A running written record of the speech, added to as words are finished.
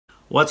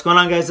What's going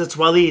on, guys? It's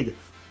Waleed.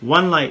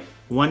 One light,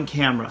 one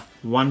camera,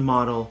 one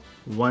model,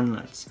 one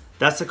lens.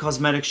 That's the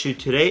cosmetic shoot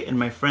today in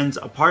my friend's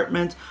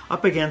apartment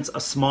up against a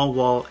small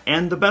wall.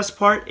 And the best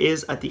part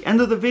is at the end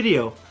of the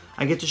video,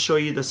 I get to show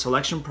you the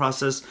selection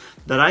process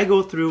that I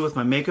go through with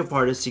my makeup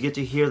artist. You get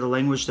to hear the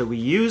language that we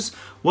use,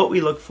 what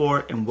we look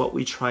for, and what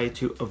we try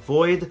to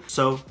avoid.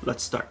 So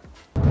let's start.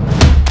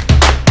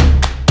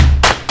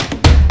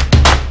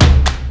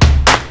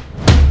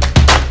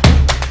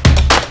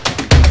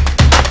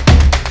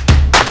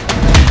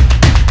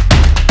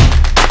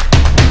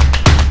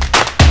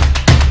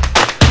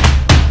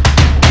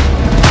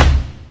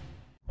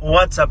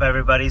 What's up,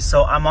 everybody?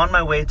 So I'm on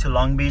my way to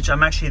Long Beach.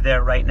 I'm actually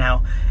there right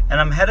now, and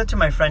I'm headed to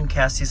my friend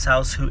Cassie's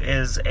house, who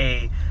is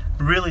a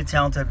really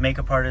talented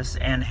makeup artist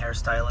and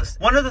hairstylist.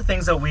 One of the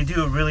things that we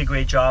do a really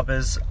great job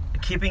is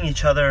keeping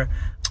each other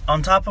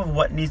on top of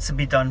what needs to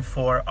be done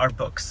for our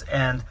books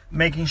and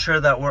making sure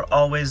that we're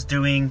always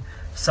doing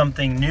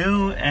something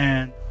new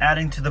and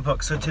adding to the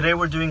book. So today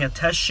we're doing a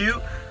test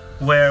shoot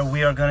where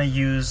we are going to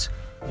use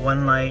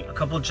one light, a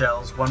couple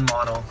gels, one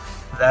model.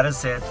 That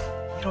is it.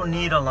 You don't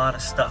need a lot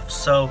of stuff,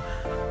 so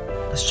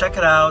let's check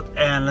it out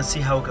and let's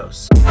see how it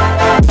goes.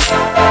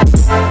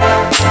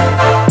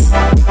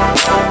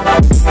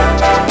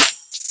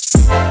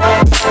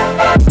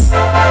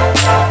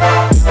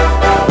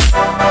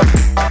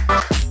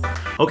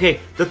 Okay,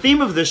 the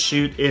theme of this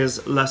shoot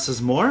is less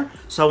is more,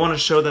 so I want to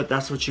show that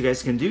that's what you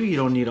guys can do. You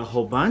don't need a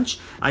whole bunch.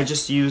 I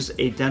just use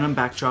a denim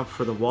backdrop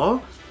for the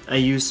wall. I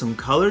use some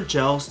colored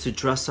gels to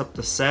dress up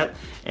the set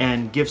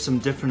and give some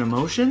different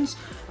emotions.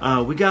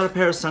 We got a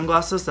pair of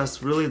sunglasses.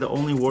 That's really the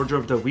only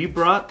wardrobe that we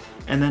brought.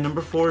 And then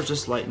number 4 is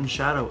just light and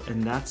shadow,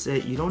 and that's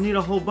it. You don't need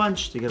a whole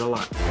bunch to get a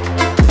lot.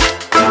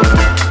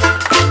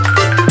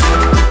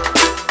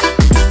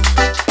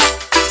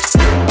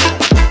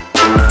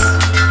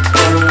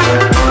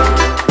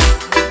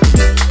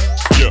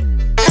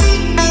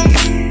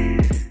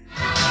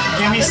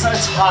 Give me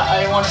such hot.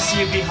 I want to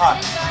see you be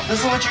hot. This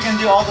is what you can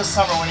do all the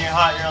summer when you're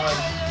hot. You're like,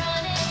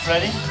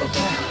 ready?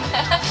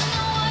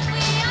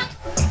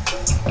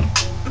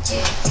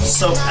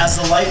 So as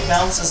the light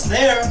bounces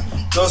there,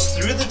 goes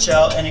through the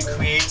gel, and it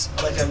creates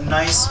like a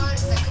nice,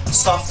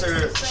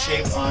 softer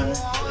shape on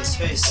his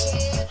face.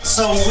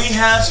 So we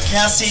have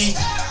Cassie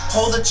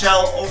hold the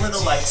gel over the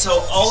light.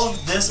 So all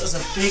of this is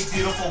a big,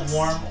 beautiful,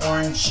 warm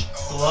orange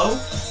glow.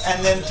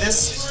 And then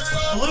this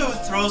blue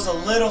throws a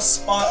little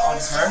spot on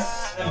her.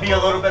 And be a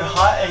little bit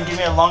hot and give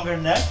me a longer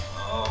neck.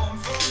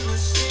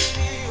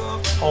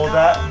 Hold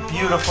that.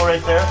 Beautiful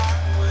right there.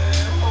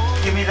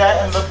 Give me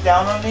that and look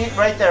down on me.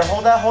 Right there.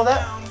 Hold that, hold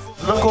that.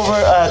 Look over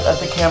at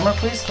the camera,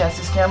 please.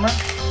 Cassie's camera.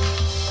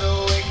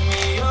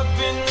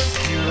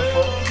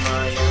 Beautiful.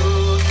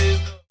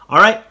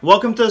 Alright,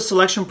 welcome to the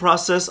selection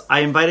process. I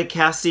invited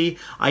Cassie.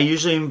 I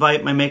usually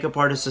invite my makeup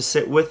artist to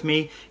sit with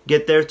me,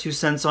 get their 2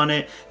 cents on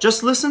it.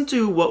 Just listen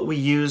to what we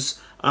use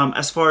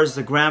as far as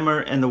the grammar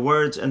and the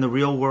words and the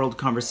real world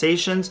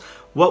conversations,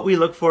 what we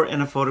look for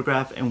in a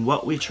photograph and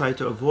what we try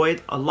to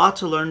avoid. A lot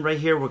to learn right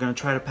here. We're going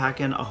to try to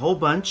pack in a whole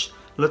bunch.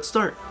 Let's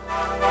start.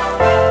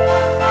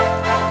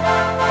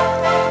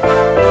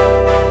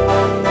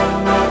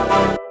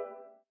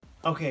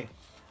 Okay,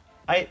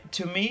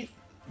 to me,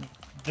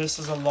 this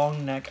is a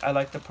long neck. I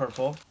like the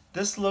purple.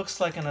 This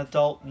looks like an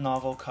adult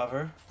novel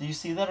cover. Do you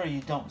see that, or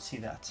you don't see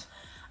that?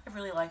 I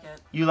really like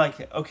it. You like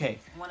it? Okay.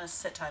 I want to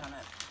sit tight on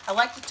it. I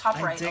like the top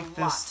right a lot. I dig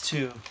this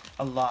too,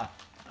 a lot.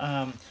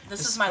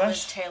 This is my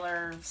Liz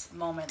Taylor's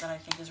moment that I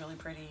think is really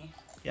pretty.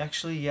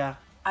 Actually, yeah.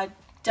 I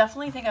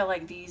definitely think I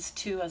like these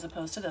two as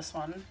opposed to this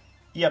one.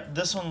 Yep,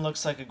 this one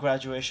looks like a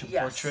graduation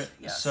portrait,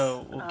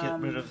 so we'll get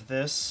rid of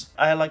this.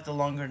 I like the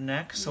longer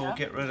neck, so we'll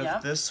get rid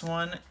of this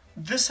one.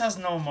 This has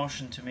no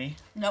emotion to me.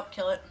 Nope,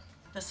 kill it.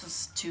 This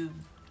is too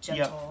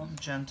gentle. Yep,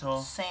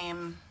 gentle.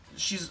 Same.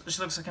 She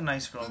looks like a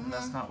nice girl, and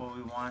that's not what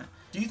we want.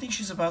 Do you think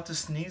she's about to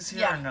sneeze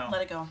here or no?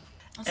 Let it go.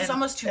 This is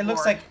almost too bored. It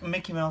looks like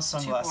Mickey Mouse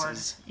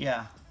sunglasses.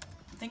 Yeah.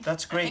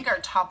 That's great. I think our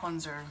top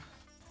ones are...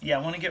 Yeah,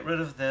 I want to get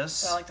rid of this.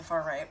 So I like the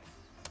far right.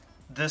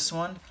 This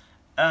one.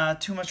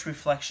 Too much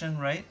reflection,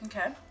 right?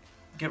 Okay.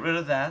 Get rid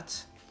of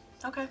that.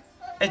 Okay.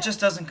 It just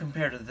doesn't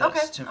compare to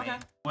this to me.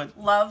 What?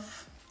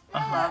 Love.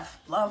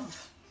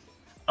 Love.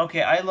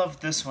 Okay, I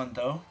love this one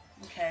though.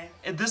 Okay.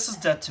 This is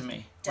dead to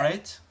me,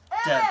 right?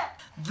 Dead.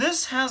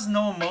 This has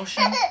no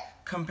emotion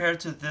compared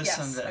to this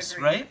and this,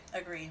 right?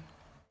 Agree.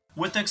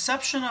 With the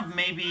exception of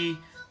maybe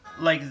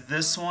like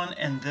this one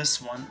and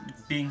this one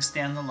being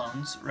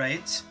standalones,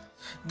 right?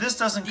 This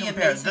doesn't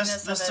compare.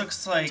 This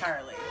looks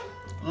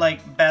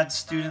like Bad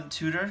Student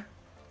Tutor.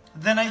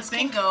 Then I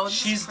think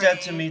she's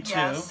dead to me too.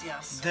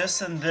 Yes. This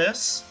and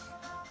this.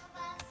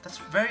 That's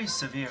very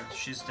severe.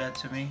 She's dead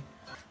to me.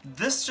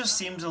 This just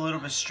seems a little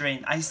bit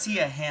strained. I see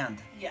a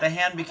hand. Yeah. The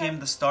hand became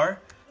the star.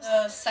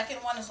 The second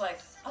one is like,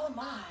 oh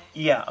my.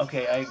 Yeah,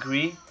 okay, I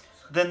agree.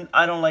 Then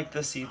I don't like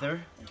this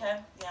either. Okay,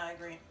 yeah, I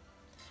agree.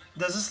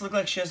 Does this look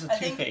like she has a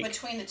toothache? I think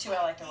between the two,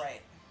 I like the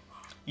right.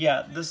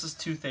 Yeah, this is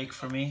toothache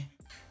for me.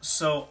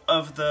 So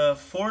of the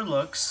 4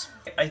 looks,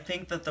 I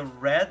think that the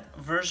red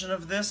version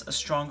of this is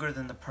stronger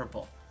than the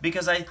purple.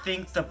 Because I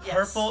think the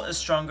purple is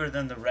stronger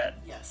than the red.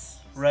 Yes.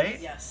 Right?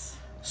 Yes.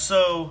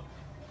 So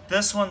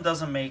this one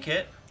doesn't make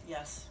it.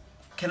 Yes.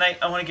 I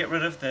want to get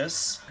rid of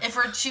this. If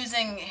we're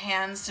choosing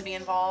hands to be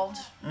involved,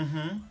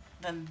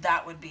 then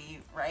that would be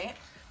right.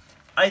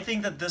 I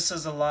think that this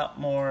is a lot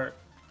more,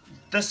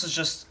 this is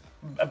just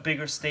a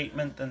bigger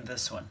statement than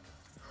this one.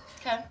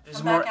 Okay.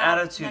 There's more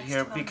attitude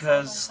here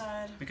because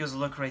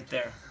look right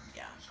there.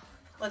 Yeah.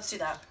 Let's do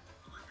that.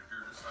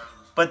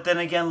 But then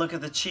again, look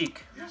at the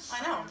cheek.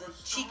 I know. The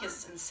cheek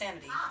is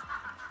insanity.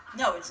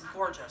 No, it's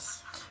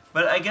gorgeous.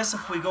 But I guess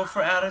if we go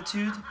for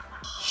attitude,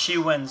 she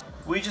wins.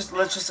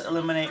 Let's just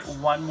eliminate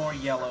one more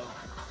yellow.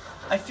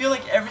 I feel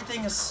like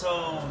everything is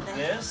so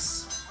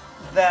this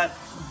that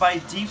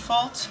by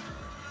default,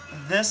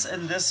 this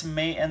and this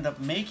may end up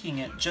making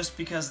it just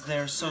because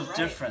they're so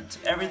different.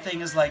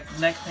 Everything is like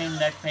neck pain,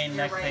 neck pain,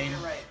 neck pain. You're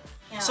right.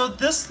 Yeah. So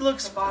this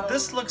looks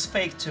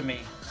fake to me.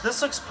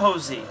 This looks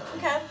posy.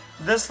 Okay.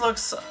 This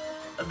looks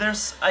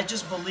I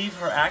just believe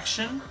her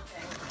action.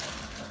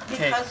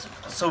 Okay.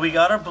 So we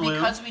got our blue.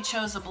 Because we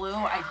chose a blue,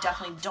 I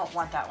definitely don't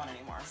want that one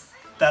anymore.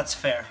 That's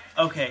fair.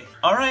 Okay.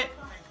 All right.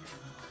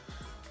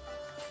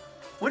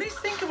 What do you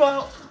think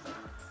about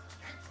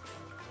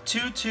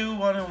 2, 2,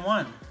 1, and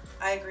 1?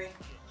 I agree.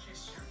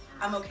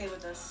 I'm okay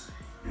with this.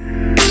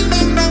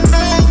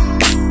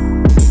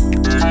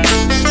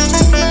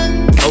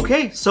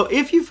 Okay, so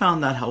if you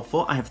found that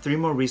helpful, I have 3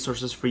 more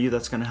resources for you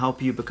that's going to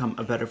help you become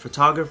a better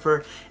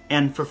photographer,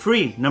 and for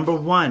free. Number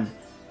 1,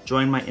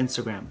 join my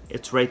Instagram.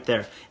 It's right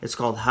there. It's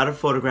called How to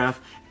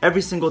Photograph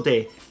every single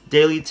day.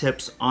 Daily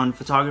tips on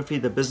photography,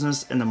 the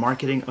business, and the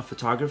marketing of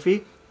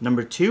photography.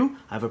 Number 2,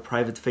 I have a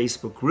private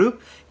Facebook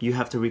group. You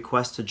have to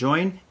request to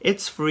join.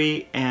 It's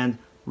free and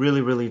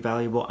really, really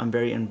valuable. I'm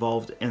very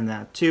involved in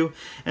that too.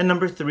 And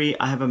number 3,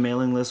 I have a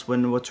mailing list.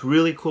 What's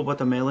really cool about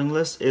the mailing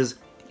list is,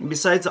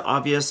 besides the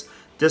obvious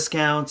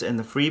discounts and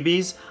the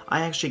freebies,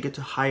 I actually get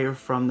to hire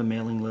from the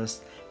mailing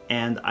list,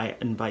 and I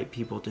invite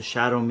people to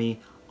shadow me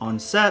on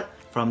set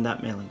from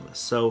that mailing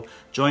list. So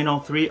join all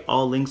 3.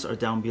 All links are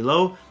down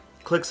below.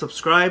 Click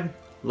subscribe,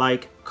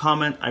 like,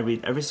 comment. I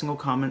read every single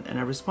comment and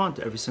I respond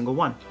to every single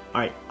one.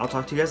 All right, I'll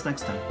talk to you guys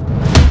next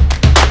time.